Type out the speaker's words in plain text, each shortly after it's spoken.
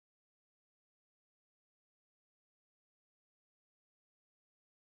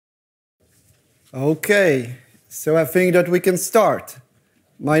Okay, so I think that we can start.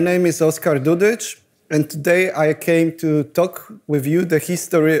 My name is Oskar Dudycz, and today I came to talk with you the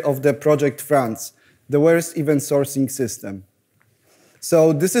history of the Project France, the worst event sourcing system.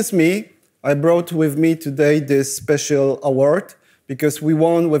 So this is me. I brought with me today this special award because we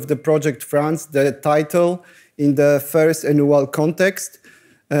won with the Project France the title in the first annual contest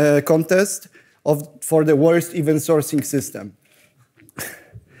for the worst event sourcing system.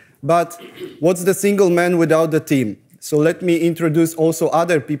 But what's the single man without the team? So let me introduce also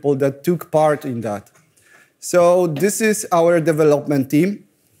other people that took part in that. So this is our development team.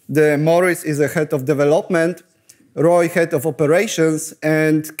 Maurice is the head of development, Roy head of operations,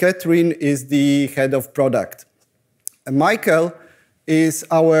 and Catherine is the head of product. And Michael is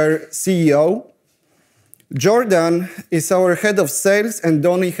our CEO. Jordan is our head of sales, and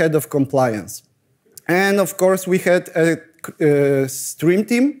Donny head of compliance. And of course, we had a stream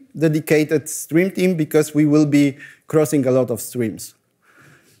team, dedicated stream team, because we will be crossing a lot of streams.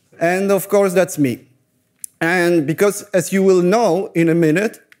 And of course, that's me. And because, as you will know in a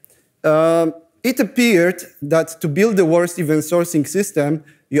minute, it appeared that to build the worst event sourcing system,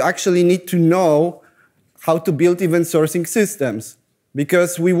 you actually need to know how to build event sourcing systems,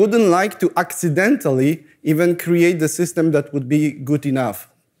 because we wouldn't like to accidentally even create the system that would be good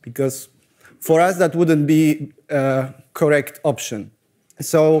enough, because for us, that wouldn't be a correct option.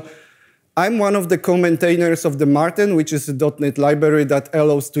 So I'm one of the co-maintainers of the Martin, which is a .NET library that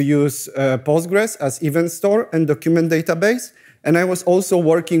allows to use Postgres as event store and document database. And I was also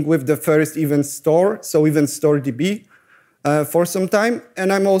working with the first event store, so Event Store DB, for some time.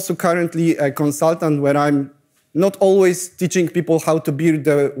 And I'm also currently a consultant where I'm not always teaching people how to build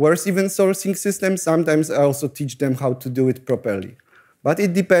the worst event sourcing system. Sometimes I also teach them how to do it properly. But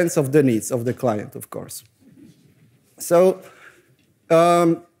it depends on the needs of the client, of course. So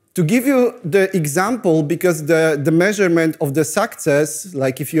to give you the example, because the measurement of the success,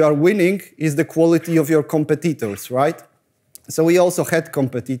 like if you are winning, is the quality of your competitors, right? So we also had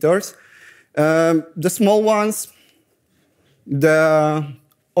competitors. The small ones, the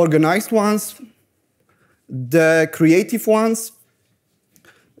organized ones, the creative ones,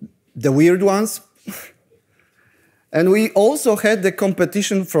 the weird ones. And we also had the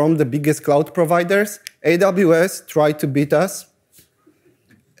competition from the biggest cloud providers. AWS tried to beat us.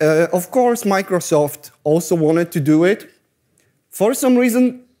 Of course, Microsoft also wanted to do it. For some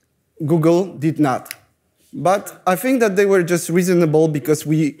reason, Google did not. But I think that they were just reasonable because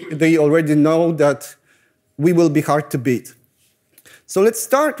they already know that we will be hard to beat. So let's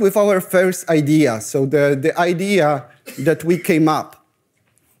start with our first idea. So the idea that we came up.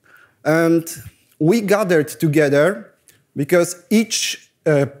 And we gathered together because each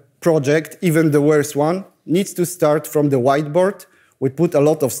project, even the worst one, needs to start from the whiteboard. We put a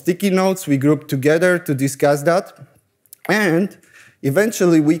lot of sticky notes. We grouped together to discuss that. And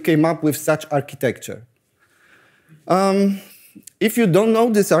eventually, we came up with such architecture. If you don't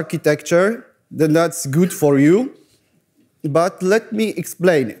know this architecture, then that's good for you. But let me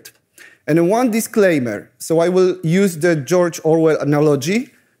explain it. And one disclaimer. So I will use the George Orwell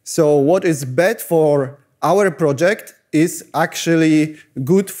analogy. So what is bad for our project is actually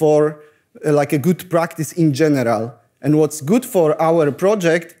good for like a good practice in general. And what's good for our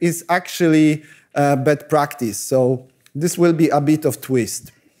project is actually bad practice. So this will be a bit of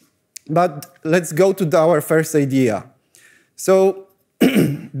twist. But let's go to our first idea. So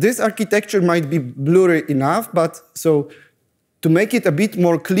this architecture might be blurry enough, but so to make it a bit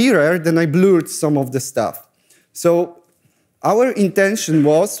more clearer, then I blurred some of the stuff. So our intention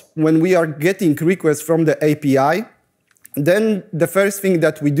was, when we are getting requests from the API, then the first thing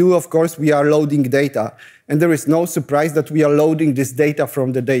that we do, of course, we are loading data. And there is no surprise that we are loading this data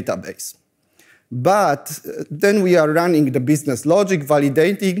from the database. But then we are running the business logic,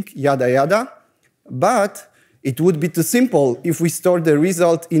 validating, yada, yada. But it would be too simple if we store the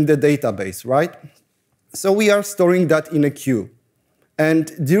result in the database, right? So we are storing that in a queue.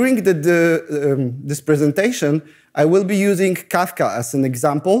 And during this presentation, I will be using Kafka as an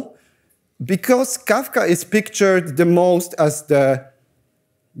example, because Kafka is pictured the most as the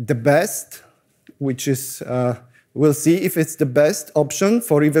best, which is, we'll see if it's the best option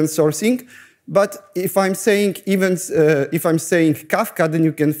for event sourcing. But if I'm saying Kafka, then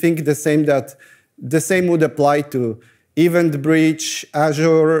you can think the same, that the same would apply to EventBridge,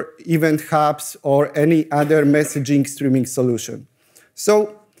 Azure, Event Hubs, or any other messaging streaming solution.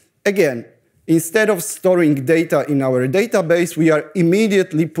 So again, instead of storing data in our database, we are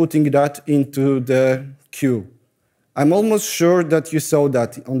immediately putting that into the queue. I'm almost sure that you saw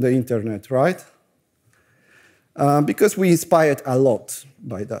that on the internet, right? Because we inspired a lot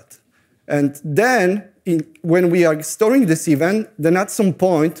by that. And then when we are storing this event, then at some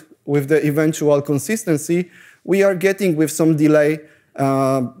point with the eventual consistency, we are getting with some delay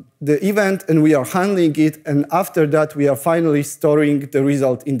the event and we are handling it. And after that, we are finally storing the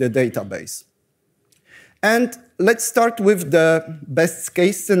result in the database. And let's start with the best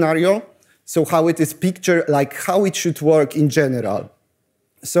case scenario. So how it is pictured, like how it should work in general.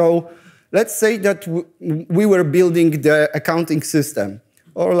 So let's say that we were building the accounting system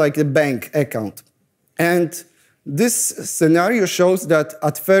or like a bank account. And this scenario shows that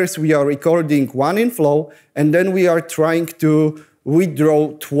at first we are recording one inflow and then we are trying to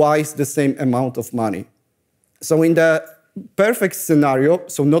withdraw twice the same amount of money. So in the perfect scenario,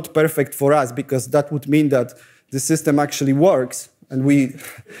 so not perfect for us because that would mean that the system actually works and we,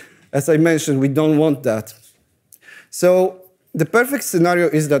 as I mentioned, we don't want that. So the perfect scenario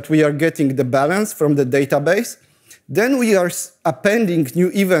is that we are getting the balance from the database. Then we are appending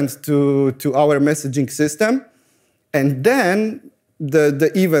new events to our messaging system. And then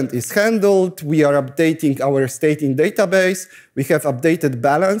the event is handled. We are updating our state in database. We have updated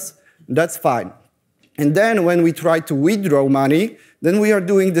balance. That's fine. And then when we try to withdraw money, then we are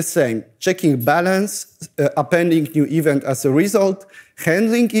doing the same, checking balance, appending new event as a result,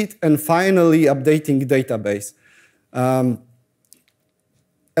 handling it, and finally updating database.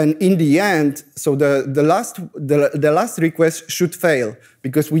 And in the end, so the last request should fail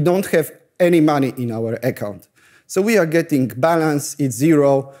because we don't have any money in our account. So we are getting balance, it's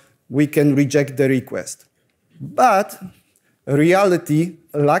 0, we can reject the request. But reality,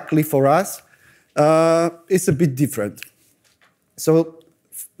 luckily for us, is a bit different. So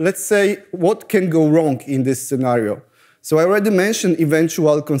let's say what can go wrong in this scenario. So I already mentioned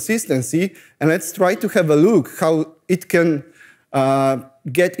eventual consistency, and let's try to have a look how it can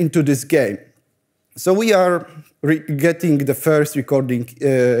get into this game. So we are getting the first recording,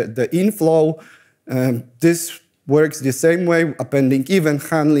 the inflow. This works the same way, appending event,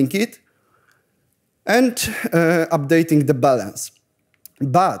 handling it, and updating the balance.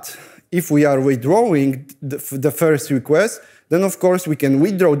 But if we are withdrawing the first request, then of course we can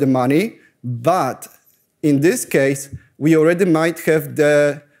withdraw the money, but in this case, we already might have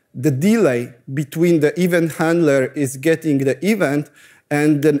the delay between the event handler is getting the event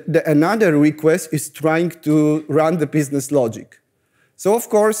and another request is trying to run the business logic. So of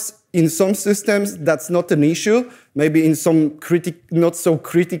course, in some systems, that's not an issue. Maybe in some not so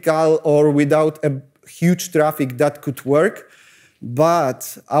critical or without a huge traffic that could work.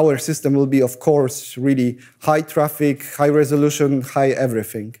 But our system will be, of course, really high traffic, high resolution, high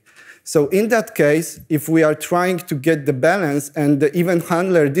everything. So in that case, if we are trying to get the balance and the event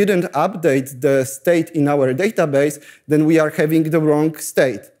handler didn't update the state in our database, then we are having the wrong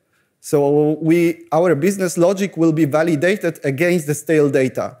state. So our business logic will be validated against the stale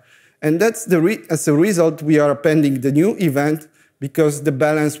data. And that's as a result, we are appending the new event because the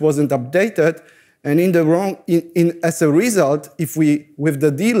balance wasn't updated. And as a result, if we, with the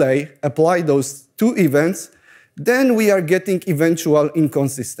delay, apply those two events, then we are getting eventual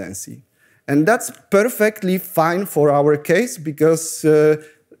inconsistency. And that's perfectly fine for our case because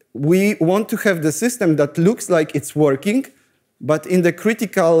we want to have the system that looks like it's working, but in the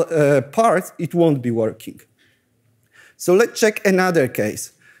critical parts, it won't be working. So let's check another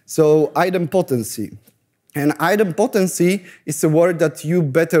case. So idempotency. And idempotency is a word that you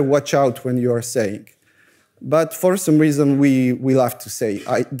better watch out when you are saying. But for some reason, we love to say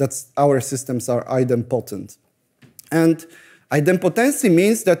that our systems are idempotent. And idempotency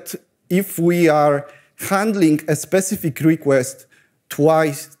means that if we are handling a specific request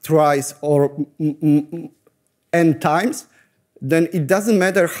twice, thrice, or n times, then it doesn't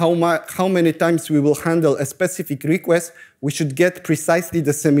matter how many times we will handle a specific request, we should get precisely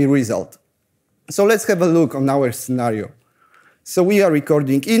the same result. So let's have a look on our scenario. So we are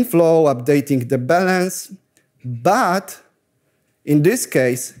recording inflow, updating the balance, but in this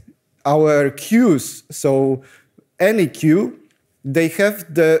case, our queues, so any queue, they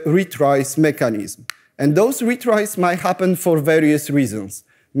have the retries mechanism. And those retries might happen for various reasons.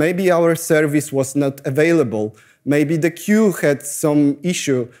 Maybe our service was not available. Maybe the queue had some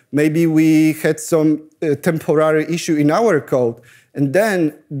issue. Maybe we had some temporary issue in our code. And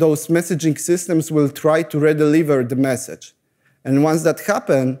then those messaging systems will try to redeliver the message. And once that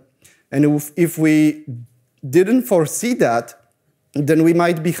happens, and if we didn't foresee that, then we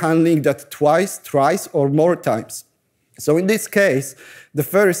might be handling that twice, thrice, or more times. So in this case, the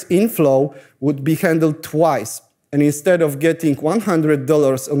first inflow would be handled twice. And instead of getting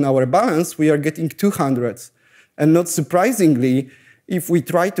 $100 on our balance, we are getting $200. And not surprisingly, if we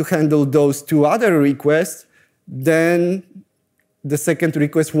try to handle those two other requests, then the second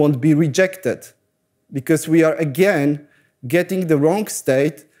request won't be rejected, because we are again getting the wrong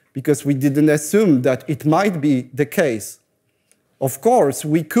state because we didn't assume that it might be the case. Of course,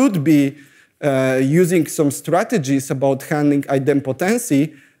 we could be using some strategies about handling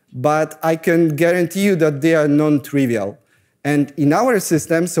idempotency, but I can guarantee you that they are non-trivial. And in our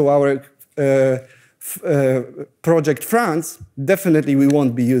system, so our project France, definitely we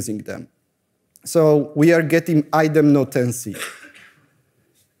won't be using them. So we are getting idempotency.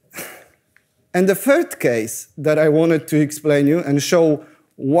 And the third case that I wanted to explain you and show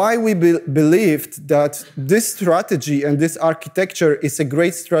why we believed that this strategy and this architecture is a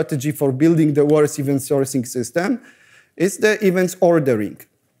great strategy for building the worst event sourcing system is the events ordering.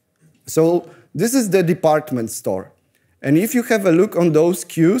 So this is the department store. And if you have a look on those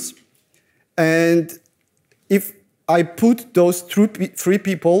queues, and if I put those three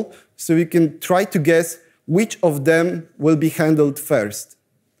people, so you can try to guess which of them will be handled first.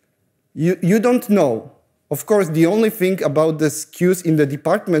 You don't know. Of course, the only thing about the queues in the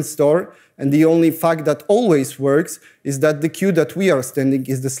department store, and the only fact that always works, is that the queue that we are standing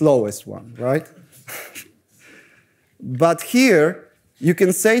is the slowest one, right? But here, you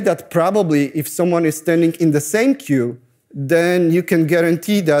can say that probably if someone is standing in the same queue, then you can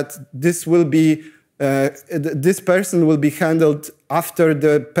guarantee that this will be, this person will be handled after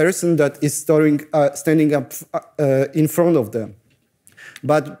the person that is standing up in front of them.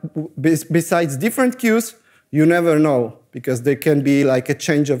 But besides different queues, you never know, because there can be like a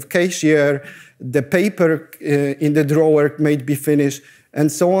change of cashier, the paper in the drawer may be finished, and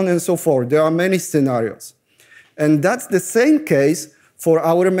so on and so forth. There are many scenarios. And that's the same case for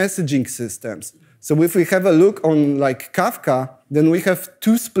our messaging systems. So if we have a look on like Kafka, then we have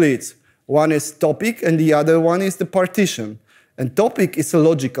two splits. One is topic, and the other one is the partition. And topic is a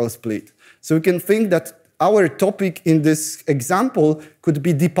logical split. So we can think that our topic in this example could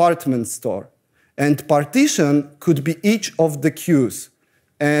be department store. And partition could be each of the queues.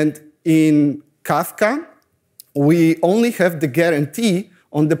 And in Kafka, we only have the guarantee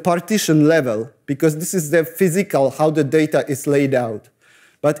on the partition level, because this is the physical, how the data is laid out.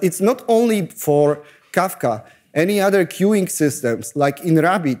 But it's not only for Kafka. Any other queuing systems, like in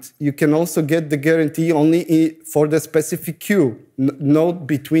Rabbit, you can also get the guarantee only for the specific queue, not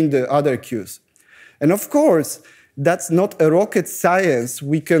between the other queues. And of course, that's not a rocket science.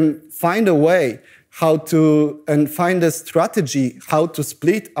 We can find a way how to, and find a strategy how to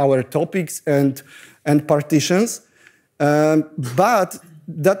split our topics and partitions. But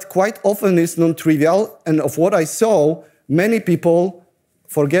that quite often is non-trivial. And of what I saw, many people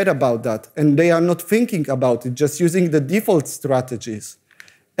forget about that. And they are not thinking about it, just using the default strategies.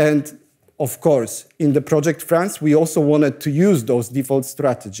 And of course, in the Project France, we also wanted to use those default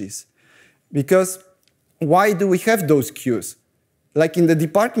strategies. Because why do we have those queues? Like in the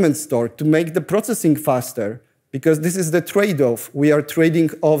department store, to make the processing faster, because this is the trade-off. We are trading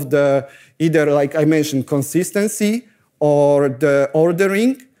off the, either, like I mentioned, consistency or the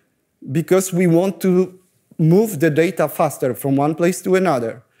ordering, because we want to move the data faster from one place to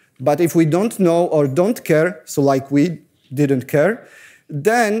another. But if we don't know or don't care, so like we didn't care,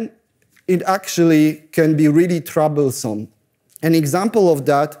 then it actually can be really troublesome. An example of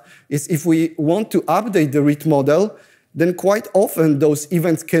that is if we want to update the read model, then quite often those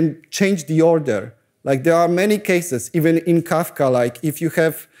events can change the order. Like there are many cases, even in Kafka, like if you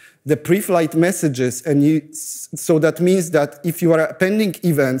have the pre-flight messages, and so that means that if you are appending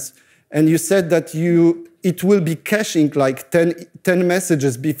events and you said that it will be caching like 10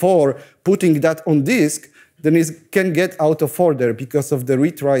 messages before putting that on disk, then it can get out of order because of the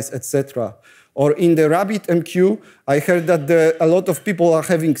retries, etc. Or in the Rabbit MQ, I heard that a lot of people are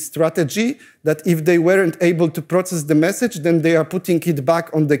having strategy that if they weren't able to process the message, then they are putting it back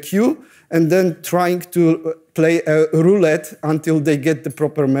on the queue and then trying to play a roulette until they get the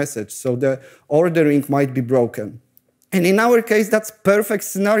proper message. So the ordering might be broken. And in our case, that's a perfect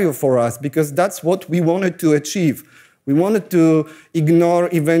scenario for us, because that's what we wanted to achieve. We wanted to ignore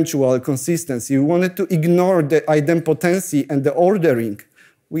eventual consistency. We wanted to ignore the idempotency and the ordering.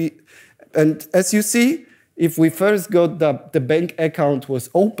 And as you see, if we first got the bank account was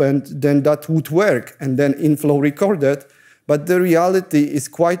opened, then that would work, and then inflow recorded. But the reality is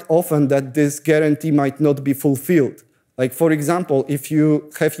quite often that this guarantee might not be fulfilled. Like, for example, if you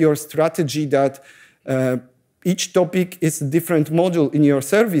have your strategy that each topic is a different module in your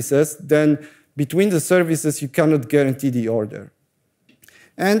services, then between the services, you cannot guarantee the order.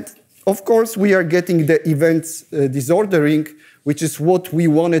 And of course, we are getting the events disordering, which is what we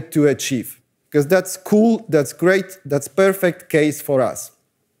wanted to achieve. Because that's cool, that's great, that's perfect case for us.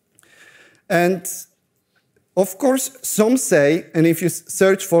 And Of course, some say, and if you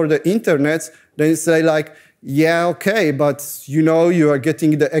search for the internet, then say like, yeah, okay, but you know, you are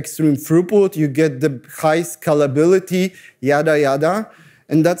getting the extreme throughput, you get the high scalability, yada, yada.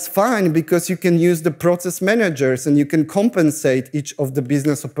 And that's fine because you can use the process managers and you can compensate each of the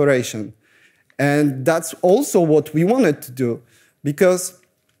business operation. And that's also what we wanted to do because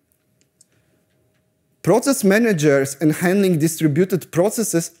process managers and handling distributed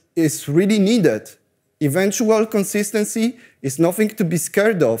processes is really needed. Eventual consistency is nothing to be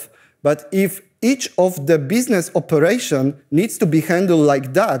scared of. But if each of the business operation needs to be handled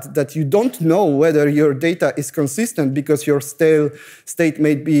like that, that you don't know whether your data is consistent because your state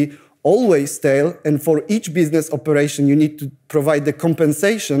may be always stale, and for each business operation you need to provide the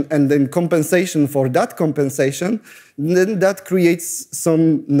compensation and then compensation for that compensation, then that creates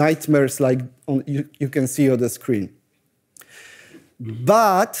some nightmares like you can see on the screen.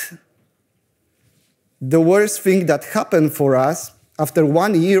 But the worst thing that happened for us after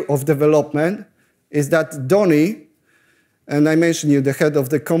 1 year of development is that Donny, and I mentioned you, the head of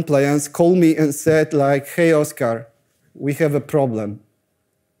the compliance, called me and said like, hey, Oskar, we have a problem.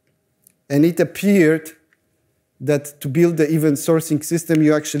 And it appeared that to build the event sourcing system,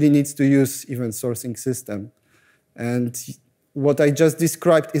 you actually need to use event sourcing system. And what I just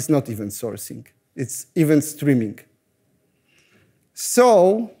described is not event sourcing. It's event streaming.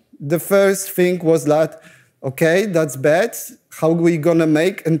 So the first thing was that, okay, that's bad. How are we going to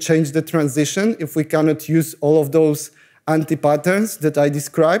make and change the transition if we cannot use all of those anti-patterns that I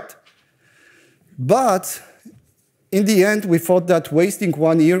described? But in the end, we thought that wasting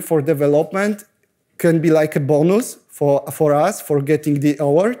 1 year for development can be like a bonus for us for getting the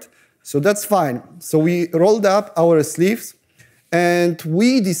award. So that's fine. So we rolled up our sleeves and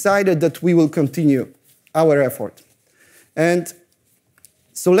we decided that we will continue our effort. And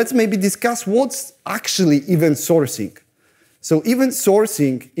so let's maybe discuss what's actually event sourcing. So event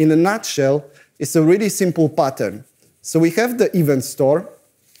sourcing, in a nutshell, is a really simple pattern. So we have the event store,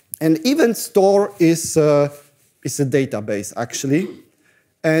 and event store is a database, actually.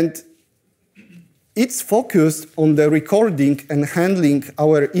 And it's focused on the recording and handling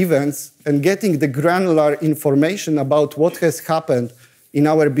our events and getting the granular information about what has happened in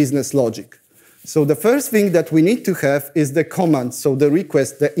our business logic. So the first thing that we need to have is the command, so the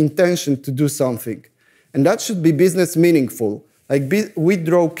request, the intention to do something. And that should be business meaningful, like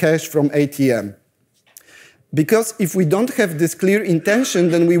withdraw cash from ATM. Because if we don't have this clear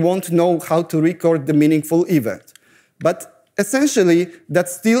intention, then we won't know how to record the meaningful event. But essentially,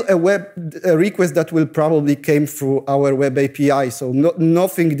 that's still a request that will probably came through our web API, so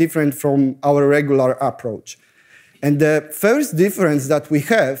nothing different from our regular approach. And the first difference that we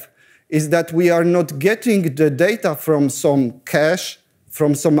have is that we are not getting the data from some cache,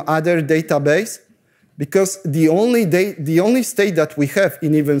 from some other database, because the only state that we have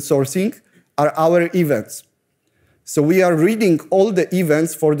in event sourcing are our events. So we are reading all the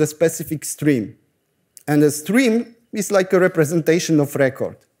events for the specific stream. And the stream is like a representation of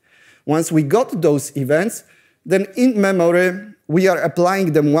record. Once we got those events, then in memory, we are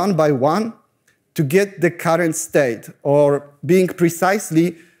applying them one by one to get the current state, or being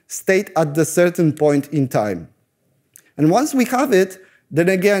precisely state at the certain point in time. And once we have it, then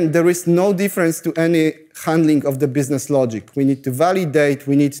again, there is no difference to any handling of the business logic. We need to validate,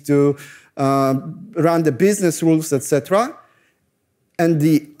 we need to run the business rules, etc. And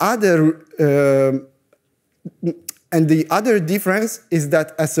the other difference is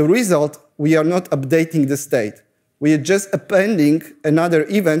that as a result, we are not updating the state. We are just appending another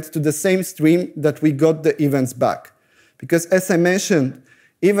event to the same stream that we got the events back. Because as I mentioned,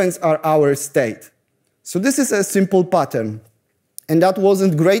 events are our state. So this is a simple pattern. And that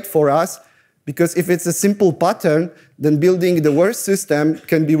wasn't great for us, because if it's a simple pattern, then building the worst system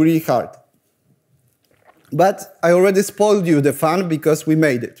can be really hard. But I already spoiled you the fun because we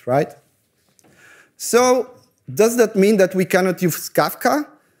made it, right? So does that mean that we cannot use Kafka?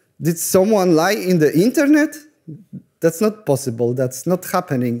 Did someone lie in the internet? That's not possible. That's not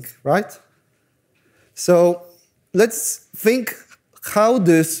happening, right? So let's think how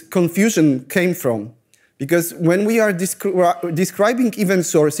this confusion came from. Because when we are describing event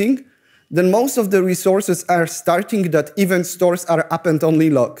sourcing, then most of the resources are starting that event stores are append-only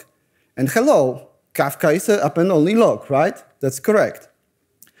log. And hello, Kafka is an append-only log, right? That's correct.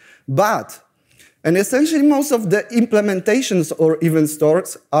 But, and essentially most of the implementations or event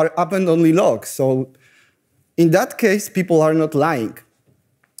stores are append-only log. So in that case, people are not lying.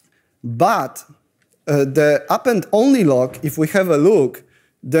 But the append-only log, if we have a look,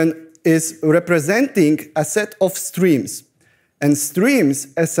 then is representing a set of streams. And streams,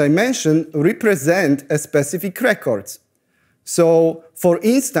 as I mentioned, represent a specific records. So, for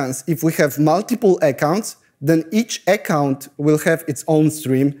instance, if we have multiple accounts, then each account will have its own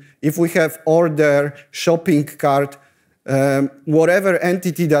stream. If we have order, shopping cart, whatever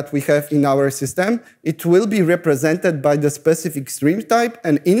entity that we have in our system, it will be represented by the specific stream type.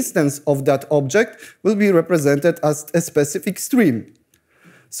 An instance of that object will be represented as a specific stream.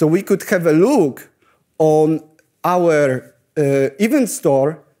 So we could have a look on our event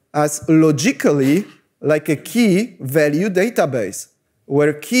store as logically like a key value database,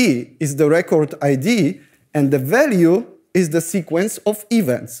 where key is the record ID and the value is the sequence of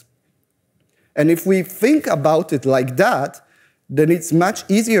events. And if we think about it like that, then it's much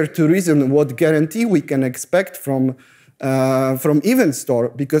easier to reason what guarantee we can expect from event store,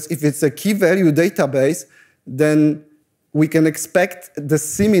 because if it's a key value database, then we can expect the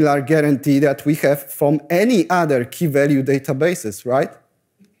similar guarantee that we have from any other key value databases, right?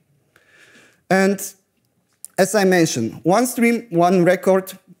 And as I mentioned, one stream, one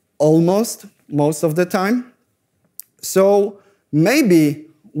record, almost, most of the time. So maybe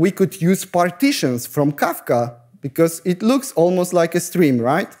we could use partitions from Kafka, because it looks almost like a stream,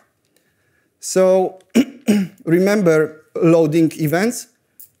 right? So remember loading events.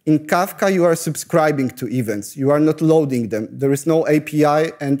 In Kafka, you are subscribing to events. You are not loading them. There is no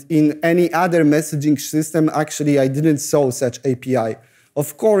API, and in any other messaging system, actually, I didn't saw such API.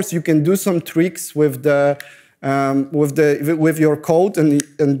 Of course, you can do some tricks with your code and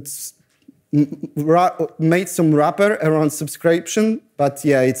made some wrapper around subscription, but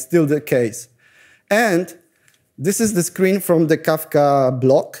yeah, it's still the case. And this is the screen from the Kafka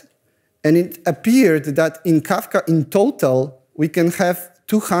block, and it appeared that in Kafka, in total, we can have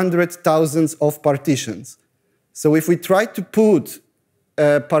 200,000 of partitions. So if we try to put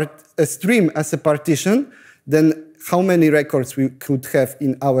a stream as a partition, then how many records we could have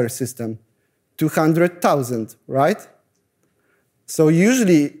in our system? 200,000, right? So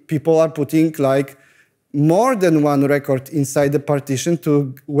usually people are putting like more than one record inside the partition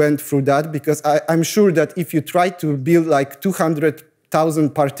to went through that, because I'm sure that if you try to build like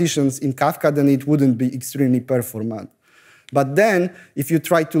 200,000 partitions in Kafka, then it wouldn't be extremely performant. But then, if you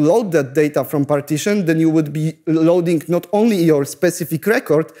try to load that data from partition, then you would be loading not only your specific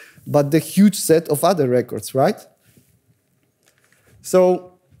record, but the huge set of other records, right?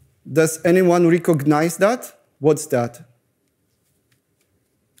 So, does anyone recognize that? What's that?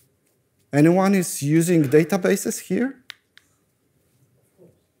 Anyone is using databases here?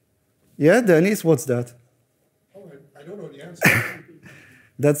 Yeah, Dennis, what's that? Oh, I don't know the answer.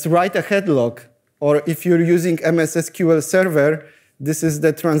 That's write-ahead log. Or if you're using MS SQL Server, this is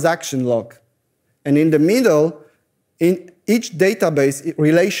the transaction log. And in the middle, in each database,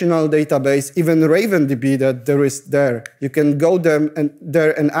 relational database, even RavenDB that there is there, you can go there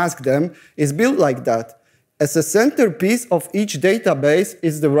and ask them, is built like that. As a centerpiece of each database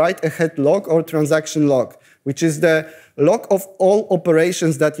is the write-ahead log or transaction log, which is the log of all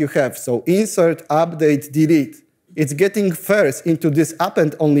operations that you have. So insert, update, delete. It's getting first into this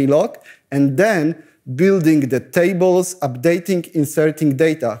append-only log, and then building the tables, updating, inserting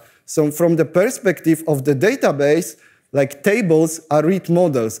data. So from the perspective of the database, like tables are read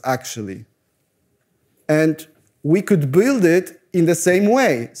models, actually. And we could build it in the same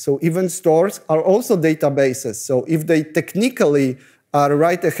way. So event stores are also databases. So if they technically are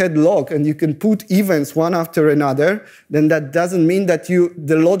write-ahead log and you can put events one after another, then that doesn't mean that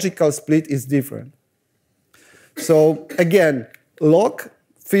the logical split is different. So again, log,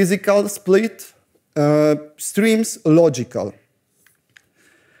 physical split, streams, logical.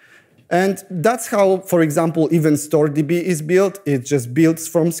 And that's how, for example, even StoreDB is built. It just builds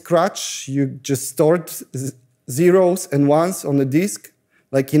from scratch. You just stored zeros and ones on the disk,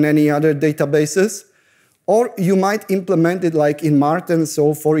 like in any other databases. Or you might implement it like in Martin.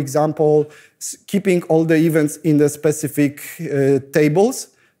 So for example, keeping all the events in the specific tables,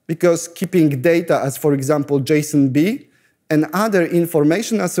 because keeping data as, for example, JSON-B, and other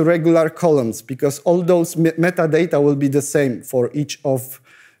information as regular columns, because all those metadata will be the same for each of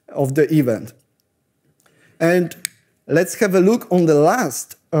the event. And let's have a look on the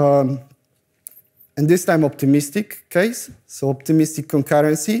last, and this time optimistic case, so optimistic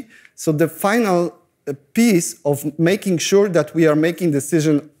concurrency. So the final piece of making sure that we are making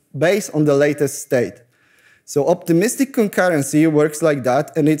decision based on the latest state. So optimistic concurrency works like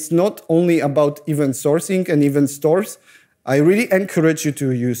that, and it's not only about event sourcing and event stores. I really encourage you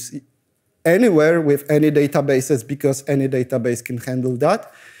to use anywhere with any databases, because any database can handle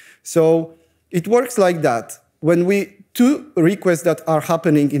that. So it works like that. When two requests that are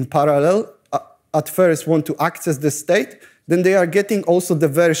happening in parallel at first want to access the state, then they are getting also the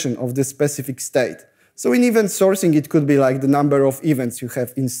version of the specific state. So in event sourcing, it could be like the number of events you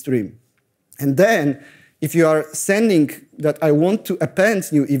have in stream. And then, if you are sending that I want to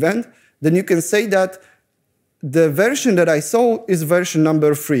append new event, then you can say that the version that I saw is version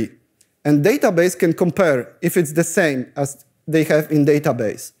number 3. And database can compare if it's the same as they have in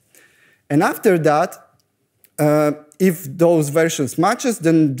database. And after that, if those versions matches,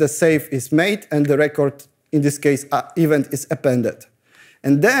 then the save is made and the record, in this case, event is appended.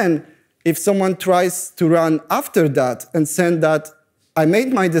 And then, if someone tries to run after that and send that I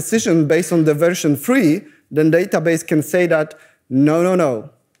made my decision based on the version 3, then database can say that, no, no,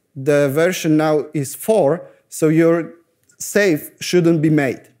 no, the version now is 4, so your save shouldn't be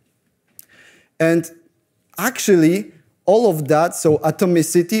made. And actually, all of that, so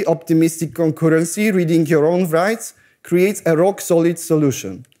atomicity, optimistic concurrency, reading your own writes, creates a rock-solid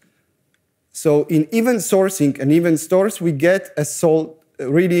solution. So in event sourcing and event stores, we get a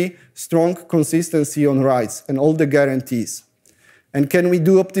really strong consistency on writes and all the guarantees. And can we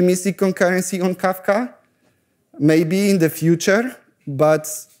do optimistic concurrency on Kafka? Maybe in the future, but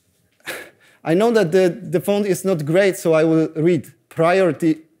I know that the font is not great, so I will read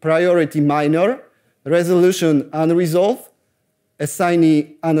priority minor, resolution unresolved,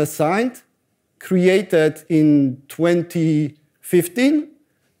 assignee unassigned, created in 2015,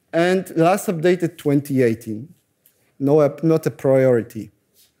 and last updated 2018. No, not a priority.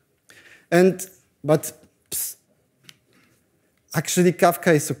 But actually,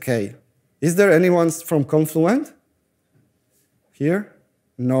 Kafka is OK. Is there anyone from Confluent here?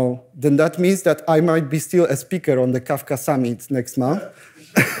 No. Then that means that I might be still a speaker on the Kafka Summit next month.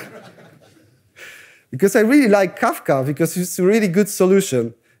 Because I really like Kafka, because it's a really good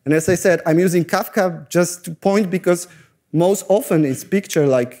solution. And as I said, I'm using Kafka just to point, because most often it's picture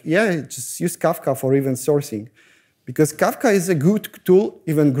like, yeah, just use Kafka for event sourcing. Because Kafka is a good tool,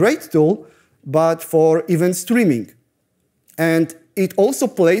 even great tool, but for event streaming. And it also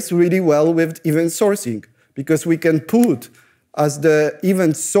plays really well with event sourcing, because we can put as the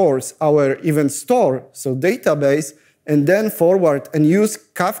event source our event store, so database, and then forward and use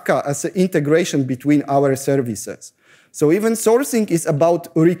Kafka as an integration between our services. So event sourcing is about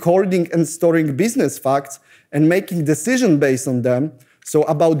recording and storing business facts and making decisions based on them, so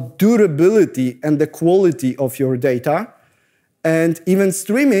about durability and the quality of your data. And event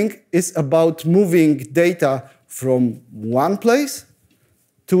streaming is about moving data from one place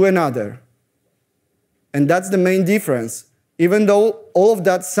to another. And that's the main difference. Even though all of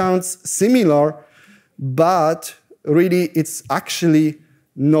that sounds similar, but really it's actually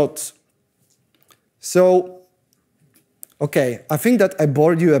not. So, OK, I think that I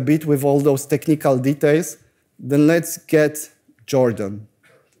bored you a bit with all those technical details. Then let's get Jordan.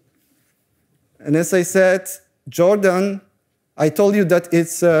 And as I said, Jordan, I told you that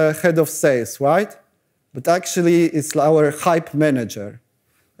it's head of sales, right? But actually, it's our hype manager.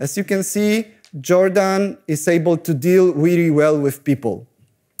 As you can see, Jordan is able to deal really well with people.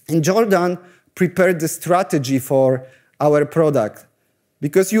 And Jordan prepared the strategy for our product.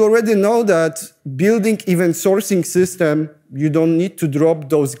 Because you already know that building event sourcing system, you don't need to drop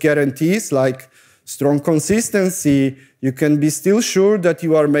those guarantees like strong consistency. You can be still sure that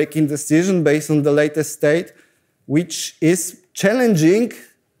you are making decisions based on the latest state, which is challenging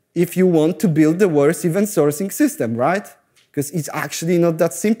if you want to build the worst event sourcing system, right? Because it's actually not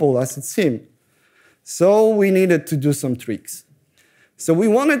that simple as it seems. So we needed to do some tricks. So we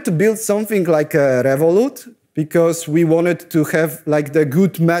wanted to build something like a Revolut, because we wanted to have like the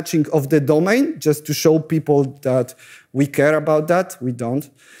good matching of the domain, just to show people that we care about that. We don't.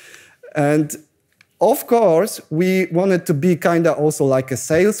 And of course, we wanted to be kind of also like a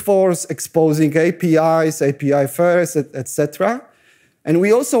Salesforce, exposing APIs, API first, etc. And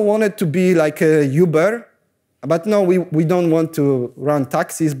we also wanted to be like a Uber. But no, we don't want to run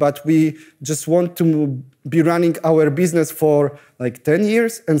taxis, but we just want to be running our business for like 10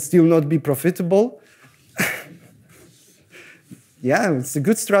 years and still not be profitable. Yeah, it's a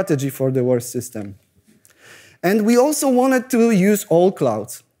good strategy for the worst system. And we also wanted to use all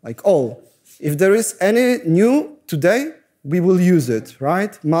clouds, like all. If there is any new today, we will use it,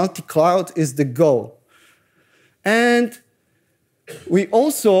 right? Multi-cloud is the goal. And we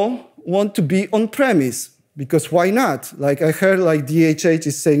also want to be on-premise, because why not? Like I heard like DHH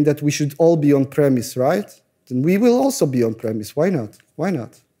is saying that we should all be on-premise, right? Then we will also be on-premise. Why not? Why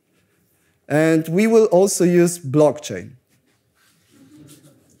not? And we will also use blockchain.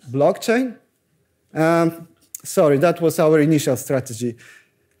 Blockchain? Sorry, that was our initial strategy.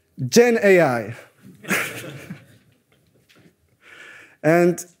 Gen AI.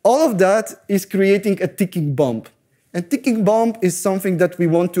 And all of that is creating a ticking bomb. And ticking bomb is something that we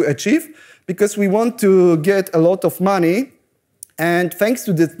want to achieve because we want to get a lot of money. And thanks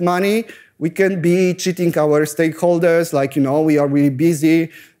to this money, we can be cheating our stakeholders, like, we are really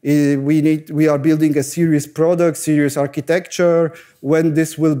busy. We are building a serious product, serious architecture. When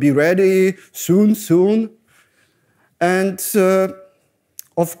this will be ready? Soon, soon. And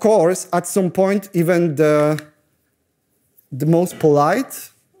of course, at some point, even the most polite,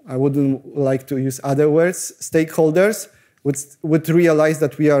 I wouldn't like to use other words, stakeholders would realize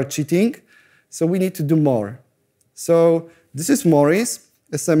that we are cheating. So we need to do more. So this is Maurice.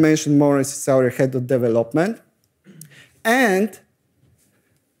 As I mentioned, Maurice is our head of development. And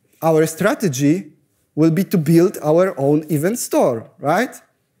our strategy will be to build our own event store, right?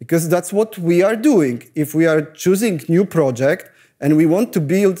 Because that's what we are doing. If we are choosing new project and we want to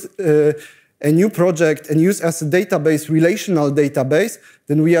build a new project and use as a database, relational database,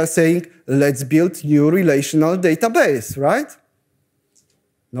 then we are saying, let's build new relational database, right?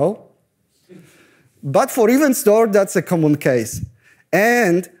 No? But for event store, that's a common case.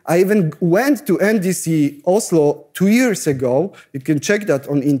 And I even went to NDC Oslo 2 years ago. You can check that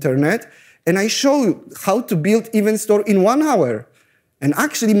on internet. And I show you how to build event store in 1 hour. And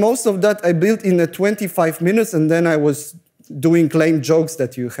actually, most of that I built in 25 minutes, and then I was doing lame jokes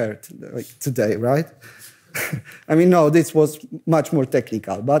that you heard like today, right? I mean, no, this was much more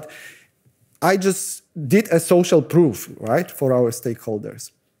technical. But I just did a social proof, right, for our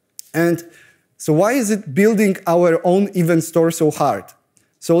stakeholders. And so why is it building our own event store so hard?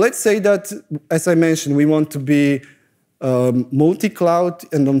 So let's say that, as I mentioned, we want to be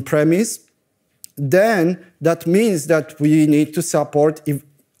multi-cloud and on-premise. Then that means that we need to support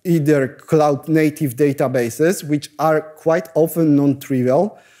either cloud-native databases, which are quite often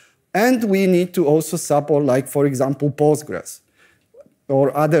non-trivial, and we need to also support, like, for example, Postgres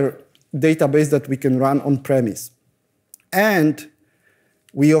or other database that we can run on-premise. And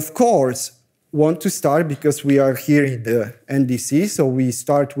we, of course, want to start, because we are here in the NDC, so we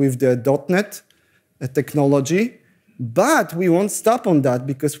start with the .NET technology, but we won't stop on that,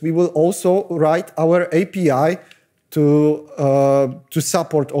 because we will also write our API to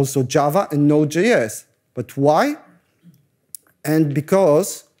support also Java and Node.js. But why? And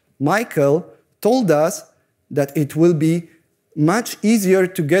because Michael told us that it will be much easier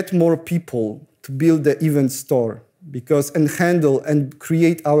to get more people to build the event store and handle and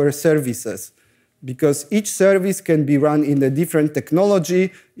create our services. Because each service can be run in a different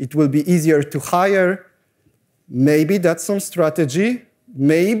technology, it will be easier to hire. Maybe that's some strategy.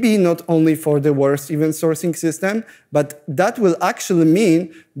 Maybe not only for the worst event sourcing system, but that will actually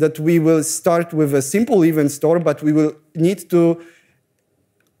mean that we will start with a simple event store, but we will need to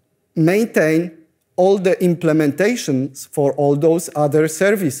maintain all the implementations for all those other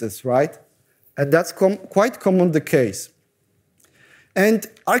services, right? And that's quite common the case. And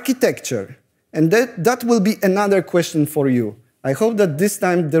architecture. And that will be another question for you. I hope that this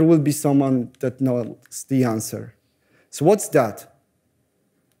time there will be someone that knows the answer. So what's that?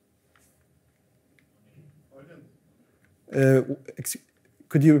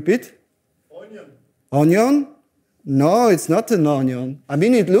 Could you repeat? Onion. Onion? No, it's not an onion. I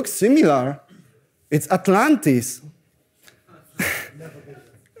mean, it looks similar. It's Atlantis.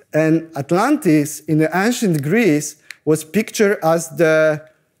 And Atlantis in the ancient Greece was pictured as the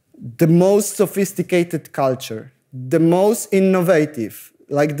most sophisticated culture, the most innovative,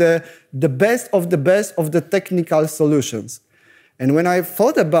 like the best of the technical solutions. And when I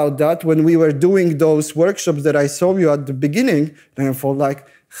thought about that, when we were doing those workshops that I saw you at the beginning, then I thought like,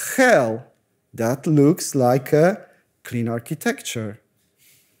 hell, that looks like a clean architecture.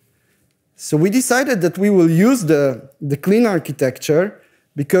 So we decided that we will use the clean architecture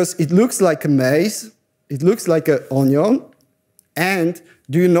because it looks like a maze, it looks like an onion, and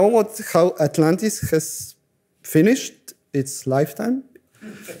do you know how Atlantis has finished its lifetime?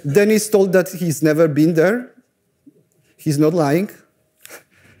 Then he's told that he's never been there. He's not lying.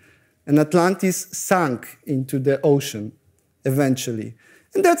 And Atlantis sank into the ocean eventually.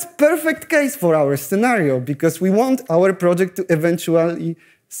 And that's perfect case for our scenario, because we want our project to eventually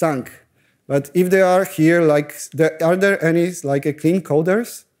sink. But if they are here, like, are there any like a clean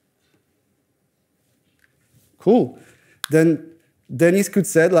coders? Cool. Then Dennis could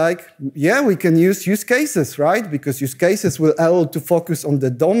say, like, yeah, we can use use cases, right? Because use cases will allow to focus on the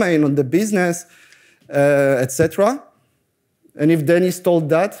domain, on the business, etc. And if Dennis told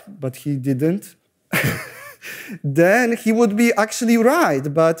that, but he didn't, then he would be actually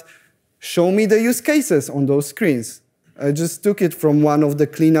right. But show me the use cases on those screens. I just took it from one of the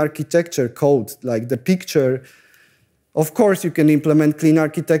clean architecture code, like the picture. Of course, you can implement clean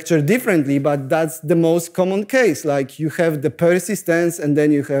architecture differently, but that's the most common case. Like you have the persistence, and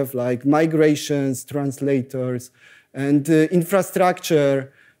then you have like migrations, translators, and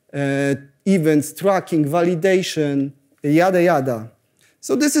infrastructure, events, tracking, validation, yada, yada.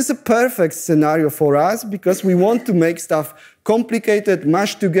 So this is a perfect scenario for us because we want to make stuff complicated,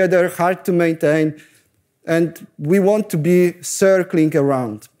 mashed together, hard to maintain, and we want to be circling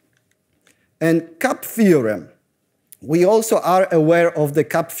around. And CAP theorem. We also are aware of the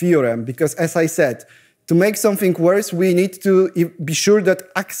CAP theorem because, as I said, to make something worse, we need to be sure that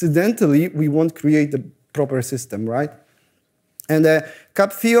accidentally we won't create the proper system, right? And the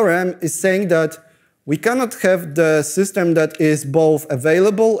CAP theorem is saying that we cannot have the system that is both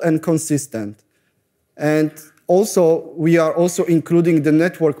available and consistent. And also, we are also including the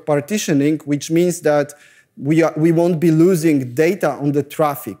network partitioning, which means that we won't be losing data on the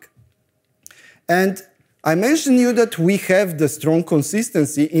traffic. And I mentioned you that we have the strong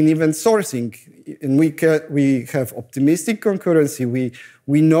consistency in event sourcing. And we have optimistic concurrency.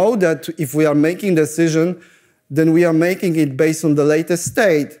 We know that if we are making a decision, then we are making it based on the latest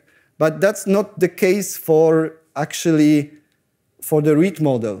state. But that's not the case for the read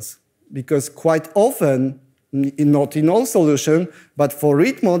models. Because quite often, not in all solutions, but for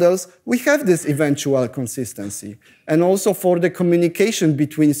read models, we have this eventual consistency. And also for the communication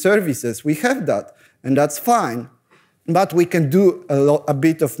between services, we have that. And that's fine. But we can do a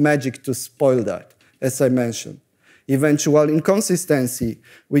bit of magic to spoil that, as I mentioned. Eventual inconsistency.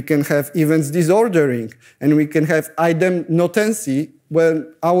 We can have events disordering. And we can have idemnotency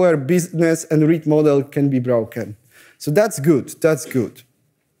when our business and read model can be broken. So that's good. That's good.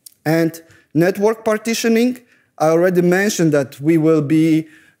 And network partitioning, I already mentioned that we will be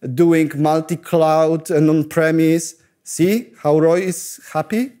doing multi-cloud and on-premise. See how Roy is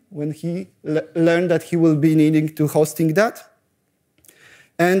happy when he learned that he will be needing to hosting that.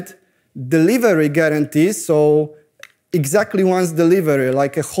 And delivery guarantees, so exactly once delivery,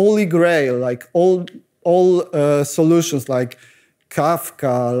 like a holy grail, like all solutions like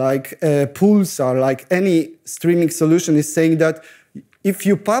Kafka, like Pulsar, like any streaming solution is saying that if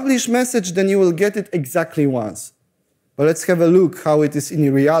you publish message, then you will get it exactly once. But let's have a look how it is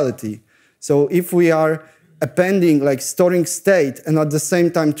in reality. So if we are appending, like storing state, and at the same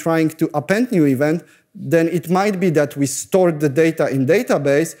time trying to append new event, then it might be that we stored the data in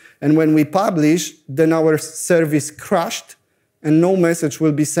database, and when we publish, then our service crashed, and no message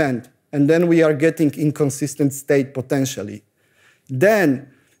will be sent. And then we are getting inconsistent state potentially. Then,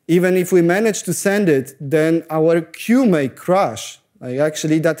 even if we manage to send it, then our queue may crash. Like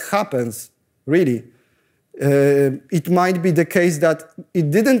actually, that happens, really. It might be the case that it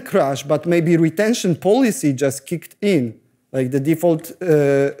didn't crash, but maybe retention policy just kicked in. Like the default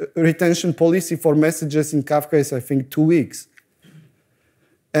retention policy for messages in Kafka is, I think, 2 weeks.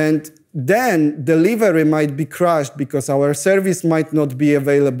 And then delivery might be crashed because our service might not be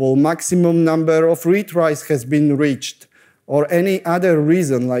available, maximum number of retries has been reached, or any other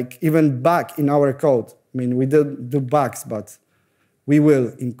reason, like even bug in our code. I mean, we don't do bugs, but we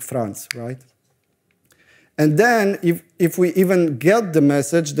will in France, right? And then if we even get the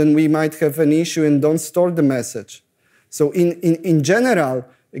message, then we might have an issue and don't store the message. So in general,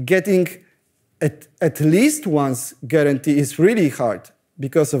 getting at least once guarantee is really hard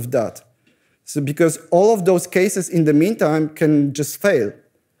because of that. So because all of those cases in the meantime can just fail,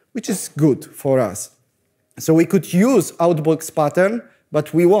 which is good for us. So we could use outbox pattern,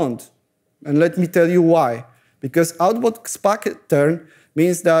 but we won't. And let me tell you why. Because outbox pattern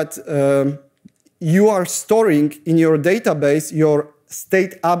means that you are storing in your database your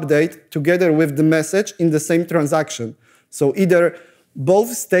state update together with the message in the same transaction. So either both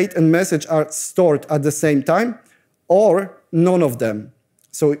state and message are stored at the same time, or none of them.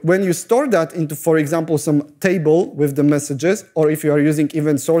 So when you store that into, for example, some table with the messages, or if you are using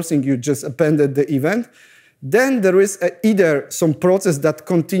event sourcing, you just appended the event, then there is either some process that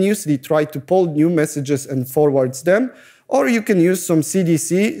continuously tries to pull new messages and forwards them, or you can use some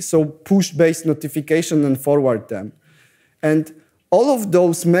CDC, so push-based notification and forward them. And all of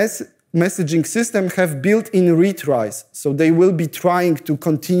those messaging systems have built-in retries, so they will be trying to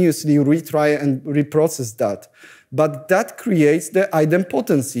continuously retry and reprocess that. But that creates the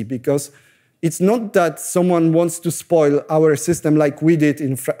idempotency, because it's not that someone wants to spoil our system like we did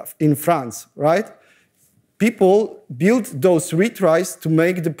in France, right? People build those retries to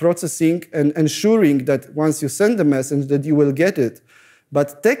make the processing and ensuring that once you send the message that you will get it.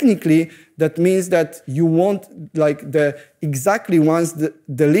 But technically, that means that you want, like, the exactly once the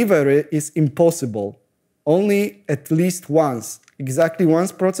delivery is impossible. Only at least once. Exactly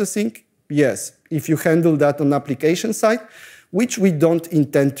once processing Yes, if you handle that on application side, which we don't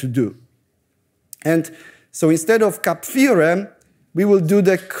intend to do. And so instead of CAP theorem, we will do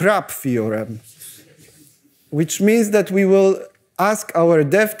the CRAP theorem, which means that we will ask our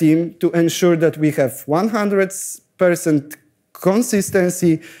dev team to ensure that we have 100%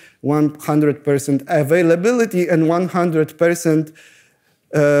 consistency, 100% availability, and 100%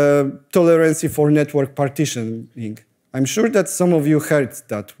 tolerance for network partitioning. I'm sure that some of you heard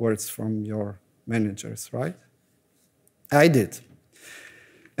that words from your managers, right? I did.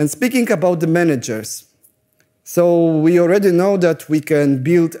 And speaking about the managers, so we already know that we can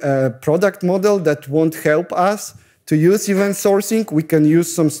build a product model that won't help us to use event sourcing. We can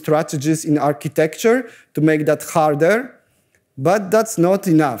use some strategies in architecture to make that harder, but that's not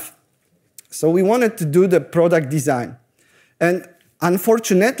enough. So we wanted to do the product design. And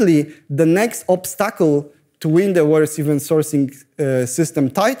unfortunately, the next obstacle to win the worst event sourcing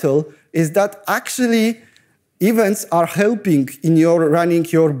system title is that actually events are helping in running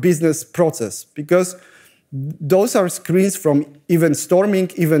your business process, because those are screens from event storming,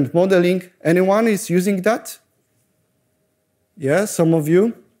 event modeling. Anyone is using that? Yeah, some of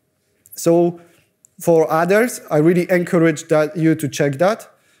you. So for others, I really encourage you to check that.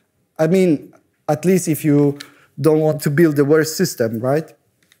 I mean, at least if you don't want to build the worst system, right?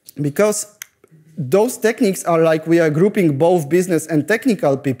 Because those techniques are like we are grouping both business and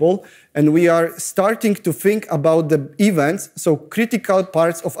technical people, and we are starting to think about the events, so critical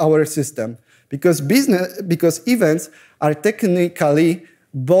parts of our system. Because events are technically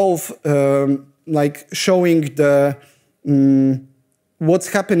both like showing the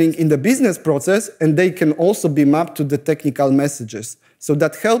what's happening in the business process, and they can also be mapped to the technical messages. So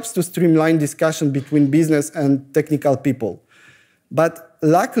that helps to streamline discussion between business and technical people. But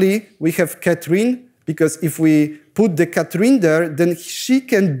luckily, we have Catherine, because if we put the Catherine there, then she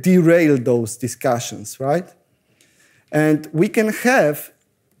can derail those discussions, right? And we can have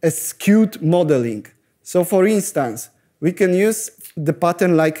a skewed modeling. So for instance, we can use the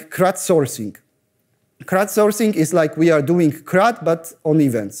pattern like CRUD sourcing. CRUD sourcing is like we are doing CRUD, but on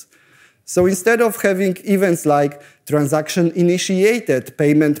events. So instead of having events like transaction initiated,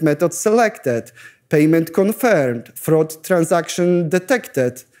 payment method selected, payment confirmed, fraud transaction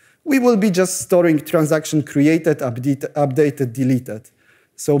detected, we will be just storing transaction created, updated, deleted.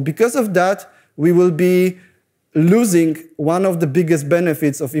 So because of that, we will be losing one of the biggest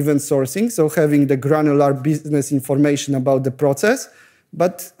benefits of event sourcing, so having the granular business information about the process,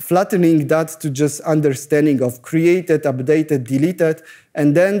 but flattening that to just understanding of created, updated, deleted,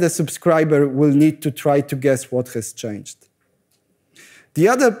 and then the subscriber will need to try to guess what has changed. The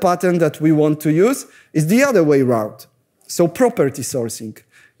other pattern that we want to use is the other way around, so property sourcing.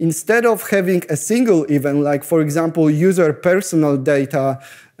 Instead of having a single event, like for example, user personal data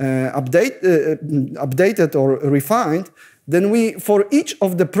updated or refined, then for each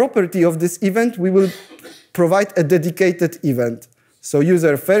of the property of this event, we will provide a dedicated event. So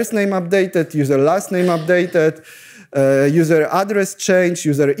user first name updated, user last name updated, user address change,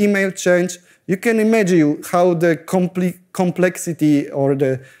 user email change. You can imagine how the complexity or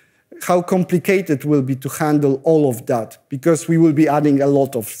how complicated it will be to handle all of that, because we will be adding a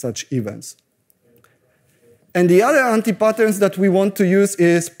lot of such events. And the other anti-patterns that we want to use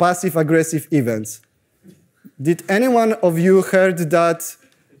is passive-aggressive events. Did anyone of you heard that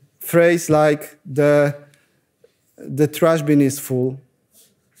phrase like the trash bin is full?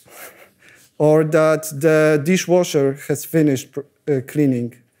 Or that the dishwasher has finished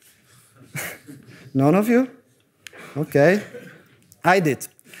cleaning? None of you? Okay. I did.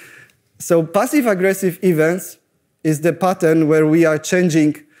 So passive-aggressive events is the pattern where we are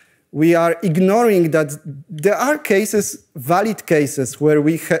changing. We are ignoring that there are cases, valid cases, where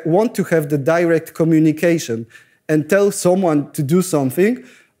we want to have the direct communication and tell someone to do something,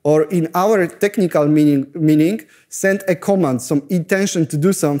 or in our technical meaning, send a command, some intention to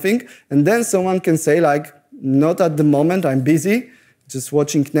do something, and then someone can say like, not at the moment, I'm busy, just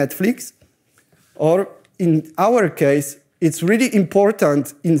watching Netflix. Or in our case, it's really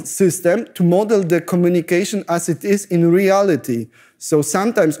important in system to model the communication as it is in reality. So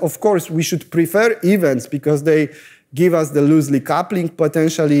sometimes, of course, we should prefer events because they give us the loosely coupling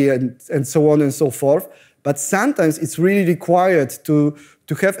potentially and so on and so forth. But sometimes it's really required to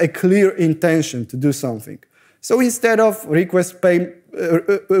have a clear intention to do something. So instead of request payment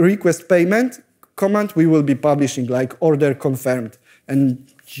command, we will be publishing like order confirmed, and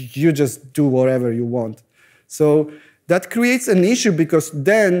you just do whatever you want. So that creates an issue, because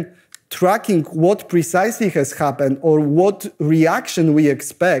then tracking what precisely has happened or what reaction we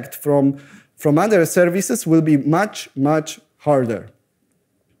expect from other services will be much, much harder.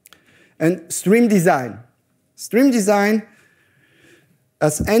 And stream design. Stream design,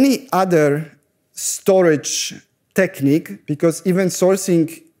 as any other storage technique, because event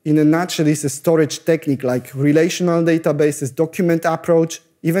sourcing in a nutshell is a storage technique like relational databases, document approach.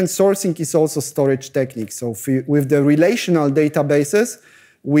 Event sourcing is also storage technique. So with the relational databases,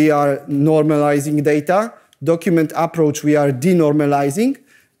 we are normalizing data. Document approach, we are denormalizing.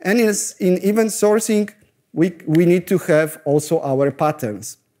 And in event sourcing, we need to have also our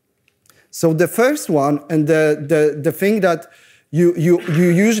patterns. So the first one, and the thing that you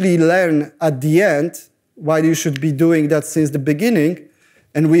usually learn at the end, while you should be doing that since the beginning,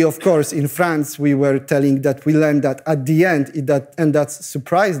 and we, of course, in France, we were telling that we learned that at the end, and that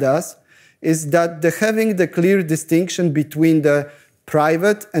surprised us, is that having the clear distinction between the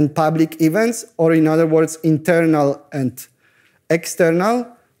private and public events, or in other words, internal and external,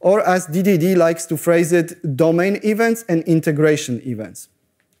 or as DDD likes to phrase it, domain events and integration events.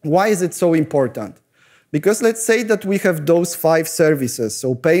 Why is it so important? Because let's say that we have those 5 services,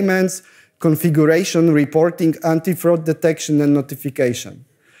 so payments, configuration, reporting, anti-fraud detection, and notification.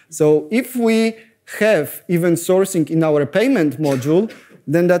 So if we have event sourcing in our payment module,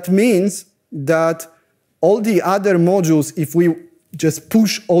 then that means that all the other modules, if we just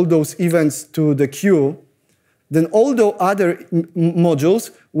push all those events to the queue, then all the other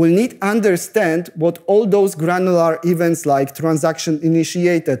modules will need to understand what all those granular events like transaction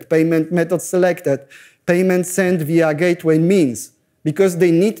initiated, payment method selected, payment sent via gateway means, because they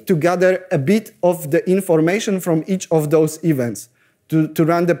need to gather a bit of the information from each of those events to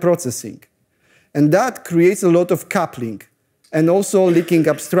run the processing. And that creates a lot of coupling and also leaking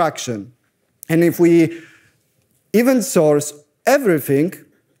abstraction. And if we event source everything,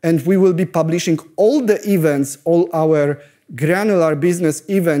 and we will be publishing all the events, all our granular business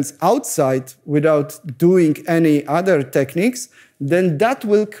events outside without doing any other techniques, then that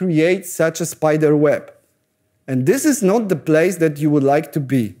will create such a spider web. And this is not the place that you would like to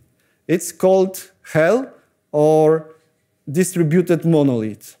be. It's called hell or distributed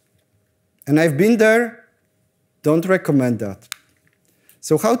monolith. And I've been there, don't recommend that.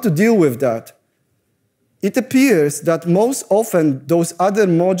 So how to deal with that? It appears that most often those other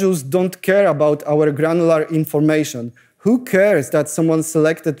modules don't care about our granular information. Who cares that someone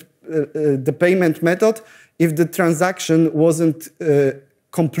selected the payment method if the transaction wasn't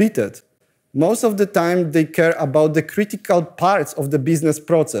completed? Most of the time, they care about the critical parts of the business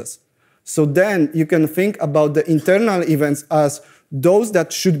process. So then you can think about the internal events as those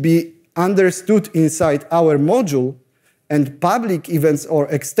that should be understood inside our module, and public events or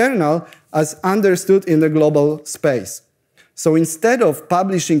external as understood in the global space. So instead of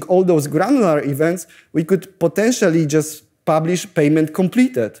publishing all those granular events, we could potentially just publish payment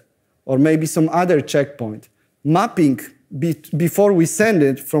completed, or maybe some other checkpoint, mapping before we send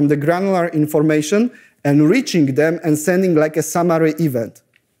it from the granular information, enriching them and sending like a summary event.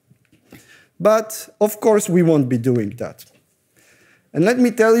 But of course, we won't be doing that. And let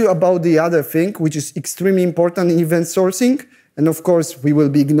me tell you about the other thing, which is extremely important in event sourcing. And of course, we will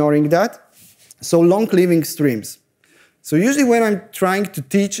be ignoring that. So long-living streams. So usually when I'm trying to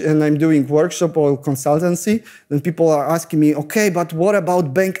teach and I'm doing workshop or consultancy, then people are asking me, okay, but what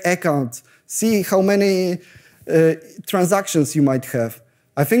about bank accounts? See how many transactions you might have.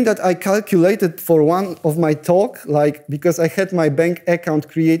 I think that I calculated for one of my talk, because I had my bank account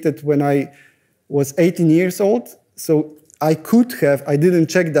created when I was 18 years old. So I could have, I didn't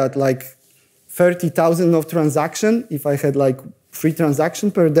check that, 30,000 of transaction, if I had 3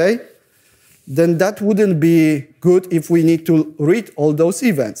 transactions per day, then that wouldn't be good if we need to read all those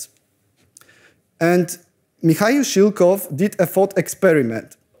events. And Mikhail Shilkov did a thought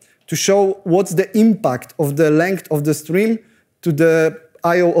experiment to show what's the impact of the length of the stream to the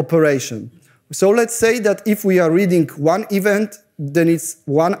I/O operation. So let's say that if we are reading one event, then it's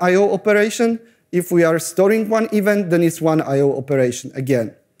one I/O operation. If we are storing one event, then it's one I/O operation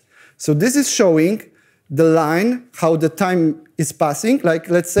again. So this is showing the line, how the time is passing.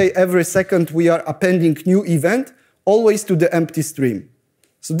 Let's say every second we are appending new event, always to the empty stream.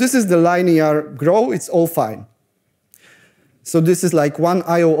 So this is the linear growth, it's all fine. So this is like one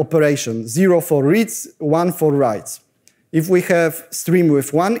I/O operation, 0 for reads, 1 for writes. If we have stream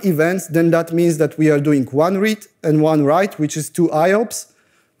with 1 event, then that means that we are doing 1 read and 1 write, which is 2 IOPS.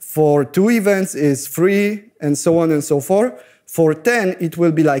 For 2 events is 3, and so on and so forth. For 10, it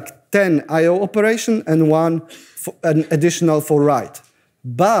will be 10 I/O operation and 1 an additional for write.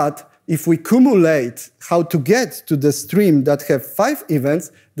 But if we cumulate how to get to the stream that have 5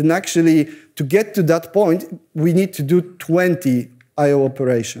 events, then actually to get to that point, we need to do 20 I/O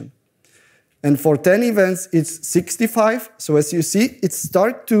operation. And for 10 events, it's 65. So as you see, it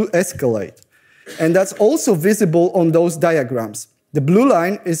starts to escalate. And that's also visible on those diagrams. The blue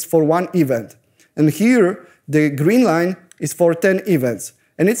line is for 1 event. And here, the green line is for 10 events.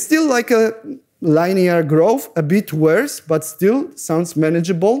 And it's still like a linear growth, a bit worse, but still sounds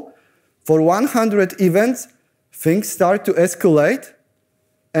manageable. For 100 events, things start to escalate.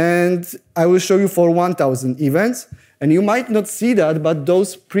 And I will show you for 1,000 events. And you might not see that, but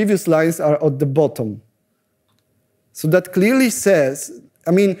those previous lines are at the bottom. So that clearly says,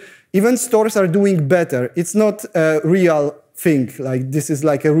 I mean, event stores are doing better. It's not a real thing. Like this is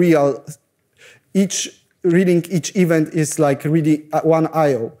like a real, reading each event is like reading one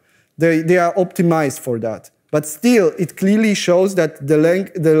IO. They are optimized for that. But still, it clearly shows that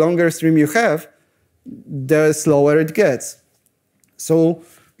the longer stream you have, the slower it gets. So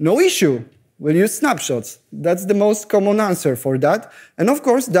no issue. We'll use snapshots. That's the most common answer for that. And of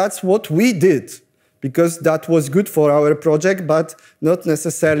course, that's what we did, because that was good for our project, but not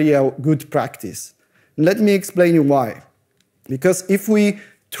necessarily a good practice. And let me explain you why. Because if we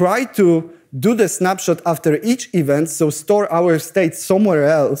try to do the snapshot after each event, so store our state somewhere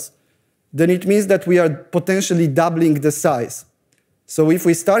else, then it means that we are potentially doubling the size. So if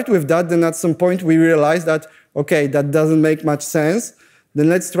we start with that, then at some point we realize that, okay, that doesn't make much sense. Then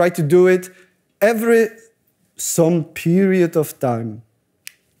let's try to do it every some period of time.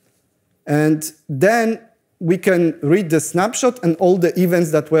 And then we can read the snapshot and all the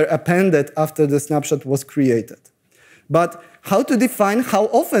events that were appended after the snapshot was created. But how to define how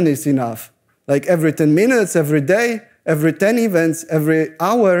often is enough? Like every 10 minutes, every day, every 10 events, every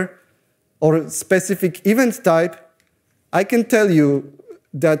hour, or specific event type? I can tell you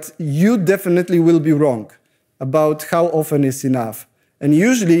that you definitely will be wrong about how often is enough. And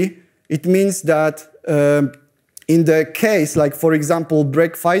usually, it means that in the case, like for example,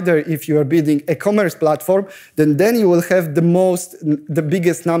 Breakfinder, if you are building a commerce platform, then you will have the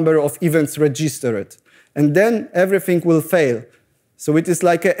biggest number of events registered. And then everything will fail. So it is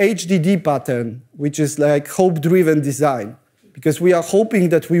like a HDD pattern, which is like hope-driven design. Because we are hoping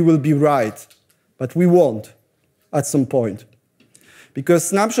that we will be right, but we won't at some point. Because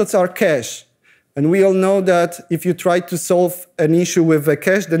snapshots are cache. And we all know that if you try to solve an issue with a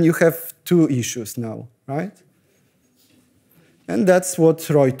cache, then you have 2 issues now, right? And that's what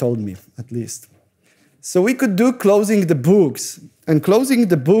Roy told me, at least. So we could do closing the books. And closing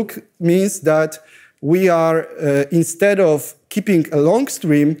the book means that we are, instead of keeping a long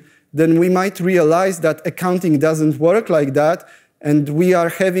stream, then we might realize that accounting doesn't work like that, and we are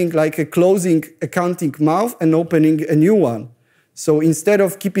having like a closing accounting mouth and opening a new one. So instead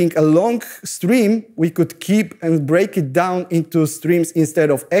of keeping a long stream, we could keep and break it down into streams instead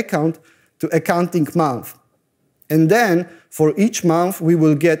of account to accounting month. And then for each month, we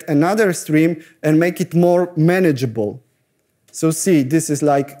will get another stream and make it more manageable. So see, this is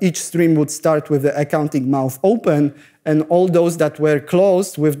like each stream would start with the accounting mouth open and all those that were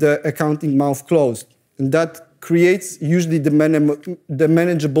closed with the accounting mouth closed. And that creates usually the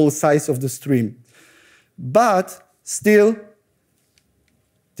manageable size of the stream. But still,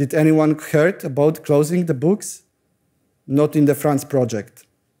 did anyone heard about closing the books? Not in the France project.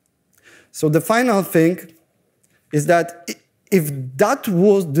 So the final thing is that if that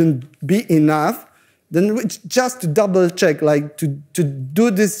wouldn't be enough, then just to double check, like to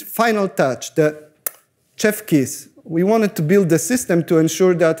do this final touch, the chef kiss, we wanted to build the system to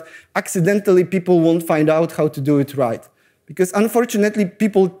ensure that accidentally people won't find out how to do it right. Because unfortunately,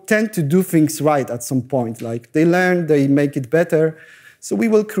 people tend to do things right at some point. Like they learn, they make it better. So we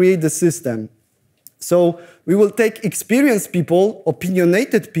will create the system. So we will take experienced people,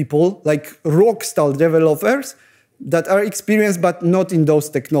 opinionated people, like rock-style developers that are experienced but not in those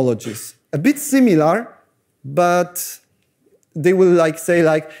technologies. A bit similar, but they will like say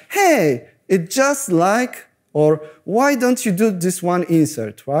like, hey, it's just like, or why don't you do this one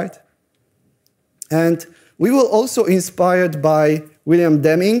insert, right? And we will also inspired by William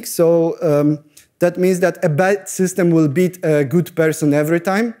Deming. So that means that a bad system will beat a good person every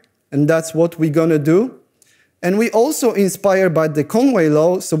time. And that's what we're going to do. And we also inspired by the Conway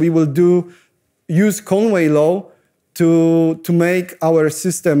law. So we will use Conway law to make our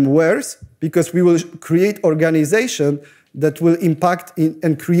system worse, because we will create organization that will impact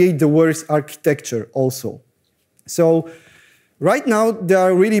and create the worst architecture also. So right now, they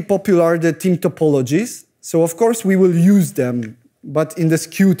are really popular, the team topologies. So of course, we will use them, but in the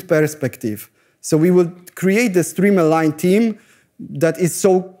skewed perspective. So we will create the stream-aligned team that is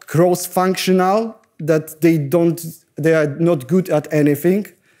so cross-functional that they are not good at anything.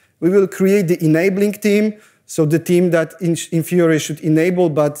 We will create the enabling team. So the team that in theory should enable,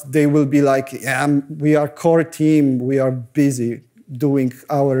 but they will be like, yeah, we are core team, we are busy doing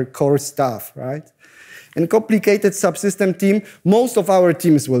our core stuff, right? And complicated subsystem team, most of our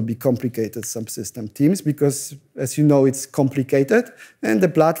teams will be complicated subsystem teams because, as you know, it's complicated. And the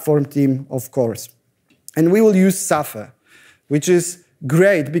platform team, of course. And we will use SAFE, which is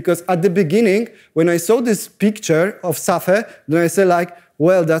great because at the beginning, when I saw this picture of SAFE, then I said like,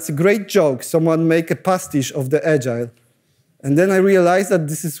 well, that's a great joke. Someone make a pastiche of the Agile. And then I realized that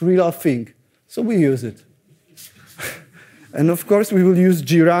this is a real thing. So we use it. And of course, we will use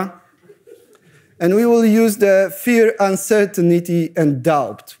Jira. And we will use the fear, uncertainty, and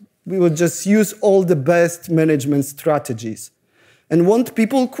doubt. We will just use all the best management strategies. And won't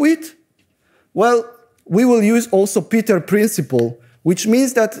people quit? Well, we will use also Peter principle, which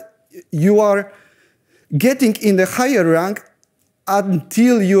means that you are getting in the higher rank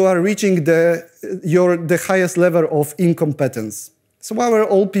until you are reaching the highest level of incompetence. So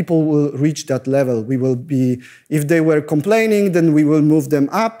all people will reach that level. We will be, if they were complaining, then we will move them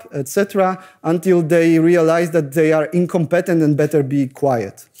up, etc., until they realize that they are incompetent and better be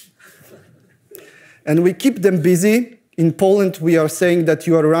quiet. And we keep them busy. In Poland, we are saying that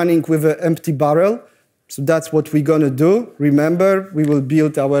you are running with an empty barrel. So that's what we're going to do. Remember, we will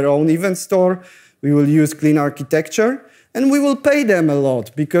build our own event store. We will use clean architecture. And we will pay them a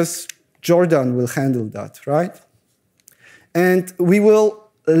lot because Jordan will handle that, right? And we will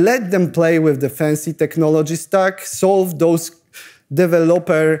let them play with the fancy technology stack, solve those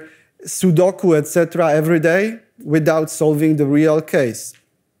developer Sudoku, etc. every day without solving the real case.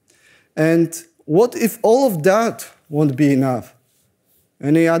 And what if all of that won't be enough?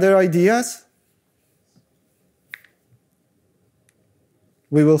 Any other ideas?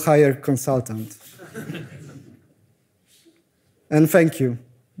 We will hire a consultant. And thank you.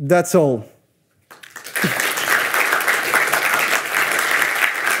 That's all.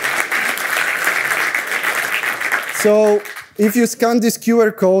 So if you scan this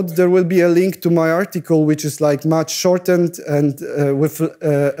QR code, there will be a link to my article, which is like much shortened and with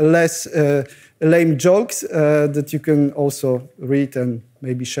less lame jokes that you can also read and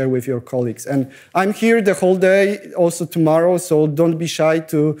maybe share with your colleagues. And I'm here the whole day, also tomorrow, so don't be shy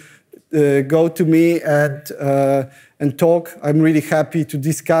to go to me and talk. I'm really happy to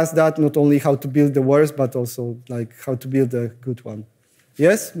discuss that, not only how to build the worst, but also like how to build a good one.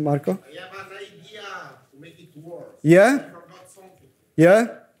 Yes, Marco? I have an idea to make it work. Yeah? I forgot something. Yeah?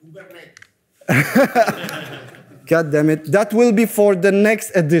 Kubernetes. God damn it. That will be for the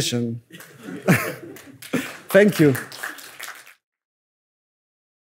next edition. Thank you.